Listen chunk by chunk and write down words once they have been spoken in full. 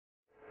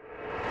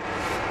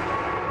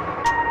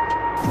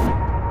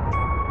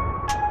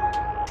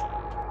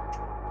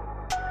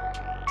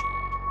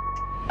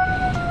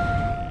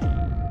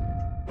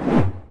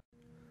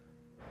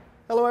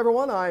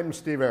everyone. I'm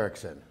Steve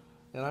Erickson.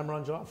 And I'm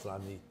Ron Johnson.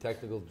 I'm the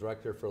technical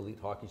director for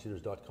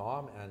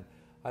EliteHockeyShooters.com, and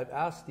I've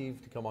asked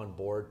Steve to come on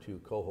board to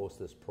co-host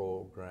this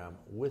program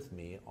with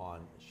me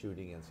on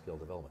shooting and skill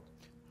development.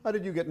 How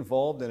did you get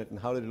involved in it, and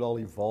how did it all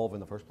evolve in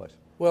the first place?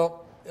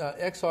 Well,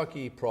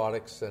 XHockey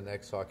Products and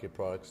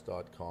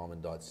XHockeyProducts.com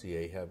and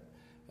 .ca have,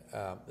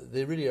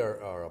 they really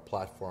are a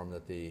platform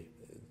that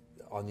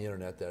on the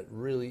internet that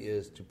really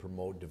is to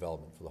promote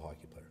development for the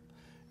hockey player.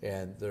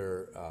 And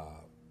they're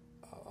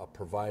a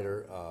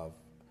provider of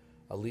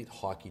elite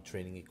hockey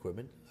training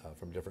equipment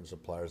from different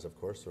suppliers, of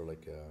course. They're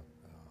like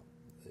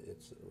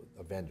it's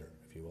a vendor,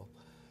 if you will.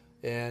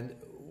 And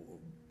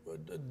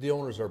the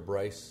owners are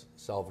Bryce,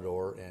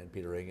 Salvador, and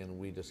Peter Egan.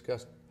 We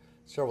discussed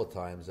several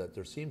times that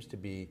there seems to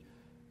be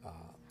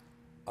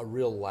a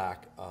real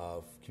lack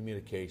of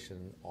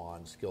communication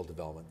on skill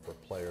development for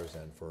players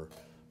and for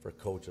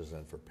coaches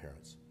and for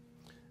parents.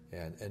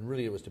 And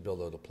really it was to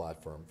build out a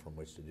platform from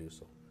which to do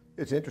so.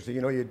 It's interesting.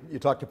 You know, you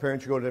talk to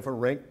parents, you go to different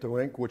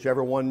rink,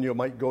 whichever one you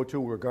might go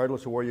to,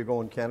 regardless of where you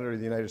go in Canada or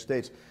the United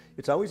States.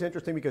 It's always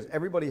interesting because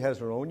everybody has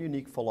their own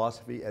unique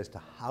philosophy as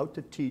to how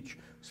to teach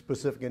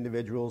specific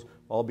individuals,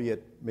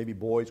 albeit maybe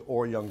boys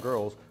or young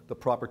girls, the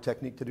proper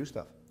technique to do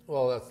stuff.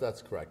 Well,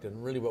 that's correct.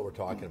 And really what we're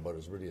talking about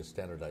is really a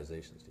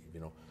standardization, Steve. You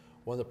know,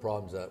 one of the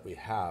problems that we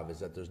have is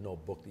that there's no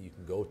book that you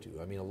can go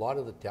to. I mean, a lot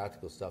of the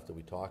tactical stuff that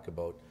we talk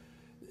about,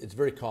 it's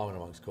very common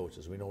amongst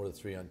coaches. We know what a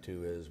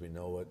 3-on-2 is. We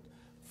know what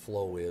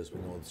flow is.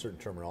 We know certain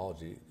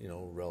terminology, you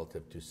know,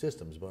 relative to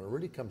systems. But when it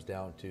really comes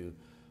down to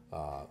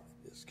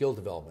skill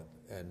development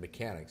and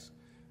mechanics,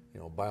 you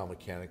know,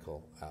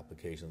 biomechanical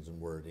applications and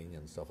wording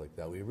and stuff like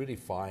that, we really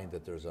find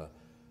that there's a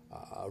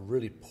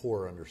really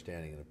poor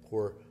understanding and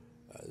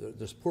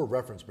there's poor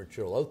reference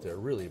material out there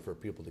really for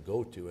people to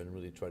go to and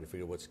really try to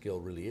figure out what skill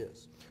really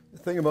is. The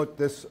thing about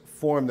this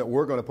form that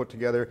we're going to put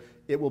together,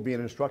 it will be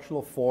an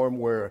instructional form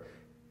where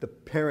the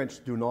parents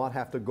do not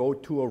have to go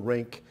to a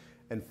rink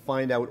and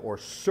find out or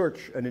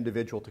search an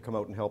individual to come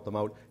out and help them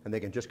out, and they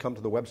can just come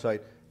to the website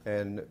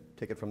and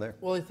take it from there.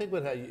 Well, I think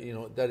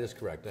that is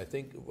correct. I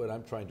think what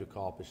I'm trying to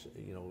accomplish,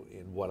 you know,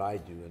 in what I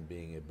do in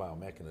being a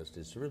biomechanist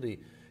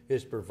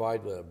is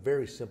provide a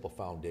very simple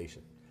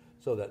foundation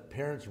so that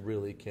parents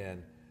really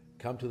can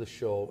come to the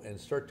show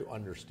and start to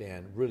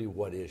understand really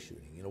what is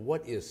shooting. You know,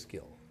 what is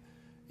skill?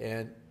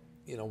 And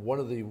you know, one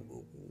of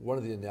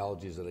the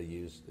analogies that I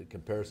use, the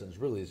comparisons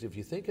really is if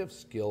you think of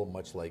skill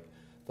much like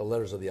the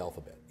letters of the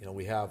alphabet. You know,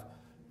 we have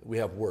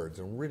words,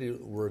 and really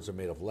words are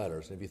made of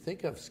letters. And if you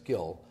think of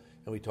skill,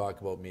 and we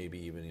talk about maybe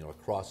even, you know, a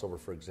crossover,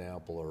 for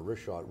example, or a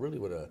wrist shot, really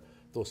what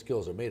those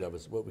skills are made of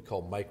is what we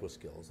call micro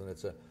skills. And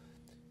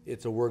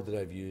it's a word that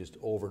I've used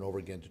over and over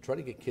again to try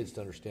to get kids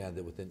to understand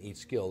that within each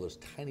skill there's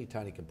tiny,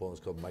 tiny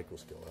components called micro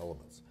skill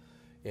elements.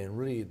 And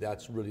really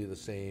that's really the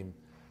same,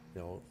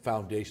 you know,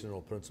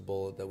 foundational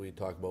principle that we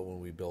talk about when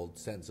we build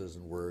sentences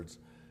and words.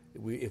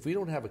 If we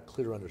don't have a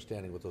clear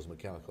understanding what those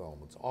mechanical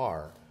elements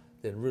are,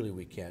 then really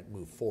we can't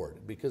move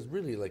forward. Because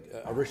really, like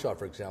a wrist shot,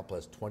 for example,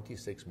 has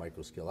 26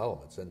 micro skill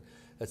elements. And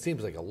that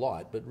seems like a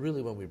lot, but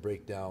really when we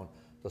break down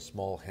the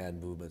small hand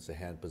movements, the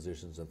hand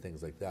positions and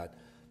things like that,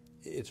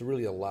 it's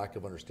really a lack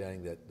of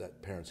understanding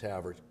that parents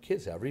have, or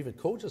kids have, or even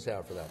coaches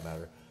have for that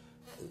matter,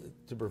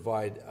 to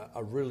provide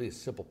a really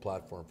simple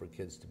platform for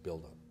kids to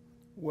build on.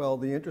 Well,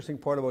 the interesting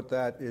part about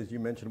that is you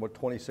mentioned about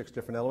 26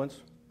 different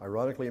elements.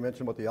 Ironically, you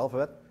mentioned about the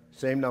alphabet,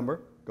 same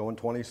number, going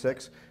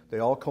 26. They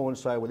all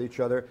coincide with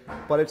each other,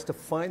 but it's to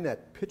find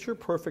that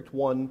picture-perfect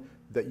one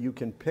that you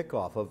can pick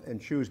off of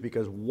and choose,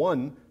 because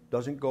one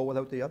doesn't go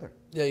without the other.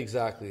 Yeah,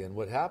 exactly. And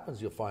what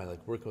happens, you'll find,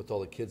 like working with all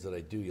the kids that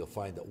I do, you'll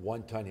find that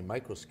one tiny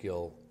micro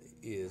skill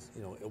is,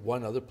 you know,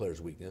 one other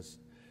player's weakness,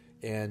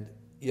 and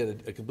yet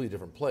a completely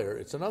different player,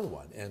 it's another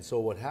one. And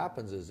so what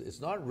happens is it's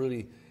not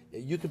really,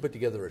 you can put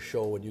together a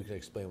show and you can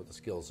explain what the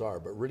skills are,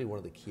 but really one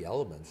of the key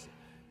elements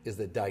is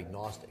the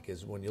diagnostic.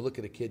 Is when you look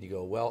at a kid, you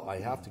go, well, I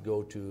have to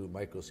go to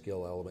micro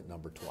skill element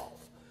number 12.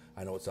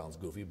 I know it sounds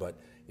goofy, but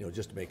you know,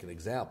 just to make an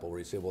example where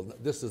you say, well,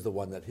 this is the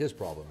one that his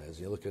problem is.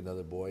 You look at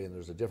another boy and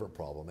there's a different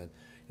problem. And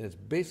it's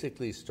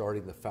basically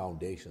starting the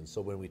foundation.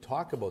 So when we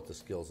talk about the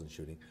skills in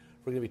shooting,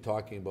 we're going to be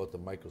talking about the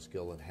micro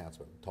skill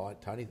enhancement.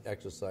 Tiny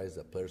exercise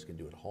that players can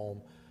do at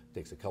home. It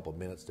takes a couple of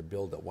minutes to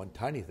build that one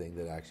tiny thing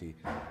that actually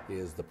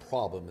is the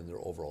problem in their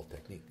overall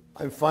technique.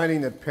 I'm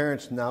finding that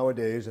parents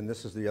nowadays, and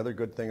this is the other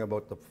good thing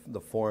about the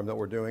forum that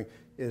we're doing,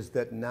 is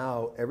that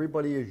now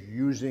everybody is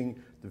using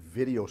the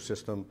video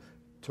system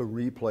to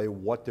replay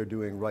what they're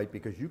doing right,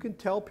 because you can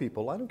tell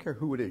people, I don't care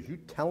who it is, you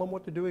tell them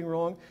what they're doing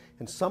wrong,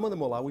 and some of them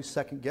will always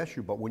second guess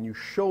you, but when you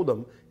show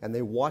them and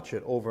they watch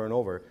it over and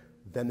over,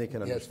 then they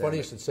can understand. Yeah, it's funny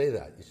you should say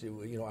that. You see,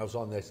 you know, I was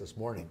on the ice this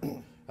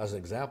morning as an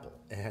example,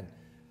 and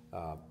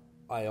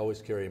I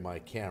always carry my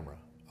camera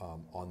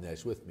on the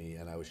ice with me,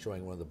 and I was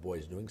showing one of the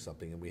boys doing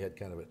something, and we had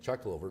kind of a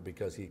chuckle over it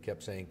because he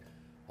kept saying,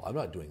 well, I'm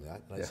not doing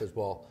that. And I says,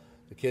 well,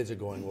 the kids are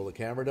going, well, the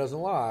camera doesn't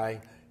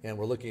lie, and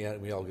we're looking at it,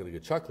 and we all get a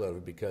good chuckle out of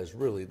it because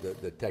really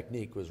the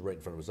technique was right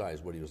in front of his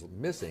eyes. What he was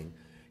missing,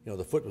 you know,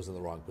 the foot was in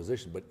the wrong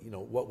position, but, you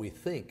know, what we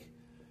think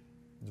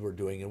we're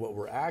doing and what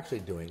we're actually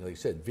doing. Like I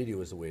said,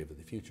 video is the wave of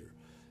the future.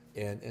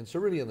 And so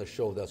really in the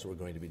show, that's what we're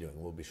going to be doing.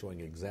 We'll be showing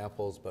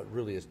examples, but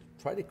really is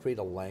try to create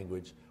a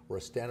language or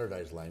a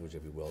standardized language,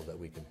 if you will, that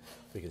we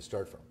can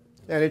start from.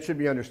 And it should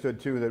be understood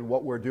too that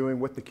what we're doing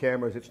with the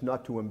cameras, it's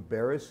not to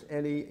embarrass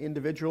any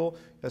individual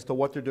as to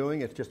what they're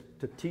doing. It's just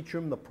to teach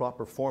them the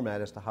proper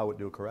format as to how to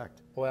do it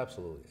correct. Oh,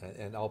 absolutely.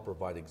 And I'll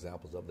provide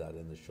examples of that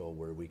in the show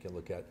where we can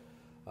look at,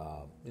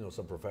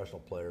 some professional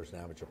players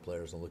and amateur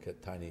players and look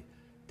at tiny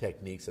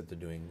techniques that they're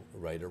doing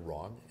right or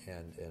wrong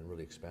and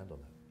really expand on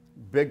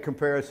that. Big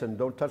comparison.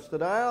 Don't touch the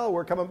dial.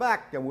 We're coming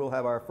back and we'll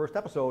have our first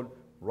episode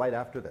right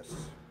after this.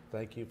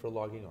 Thank you for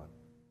logging on.